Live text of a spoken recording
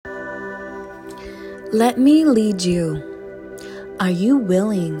Let me lead you. Are you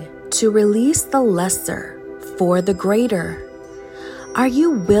willing to release the lesser for the greater? Are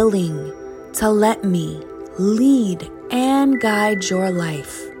you willing to let me lead and guide your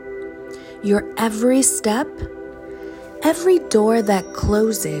life? Your every step, every door that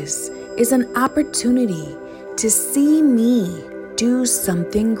closes is an opportunity to see me do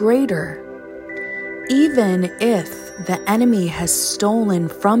something greater. Even if the enemy has stolen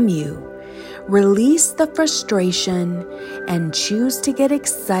from you, release the frustration and choose to get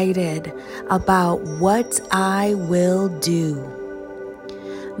excited about what I will do.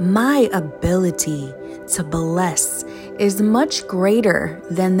 My ability to bless is much greater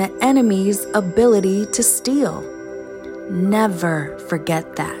than the enemy's ability to steal. Never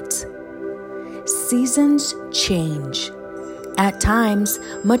forget that. Seasons change, at times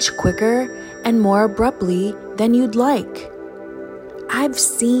much quicker and more abruptly than you'd like. I've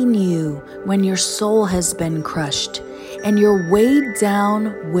seen you when your soul has been crushed and you're weighed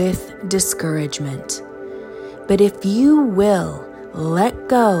down with discouragement. But if you will let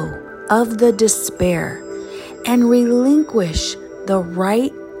go of the despair and relinquish the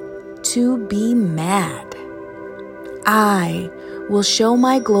right to be mad, I will show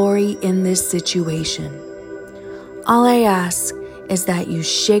my glory in this situation. All I ask is that you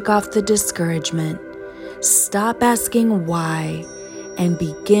shake off the discouragement, stop asking why, and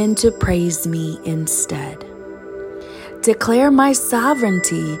begin to praise me instead. Declare my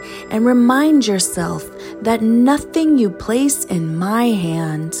sovereignty and remind yourself that nothing you place in my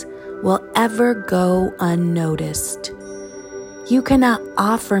hands will ever go unnoticed. You cannot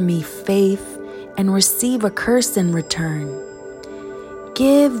offer me faith and receive a curse in return.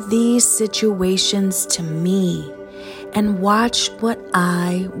 Give these situations to me and watch what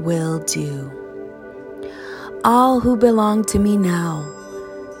I will do. All who belong to me now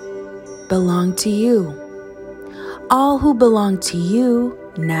belong to you. All who belong to you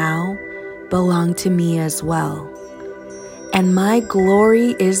now belong to me as well. And my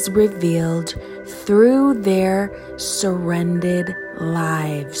glory is revealed through their surrendered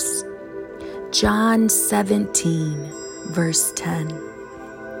lives. John 17, verse 10.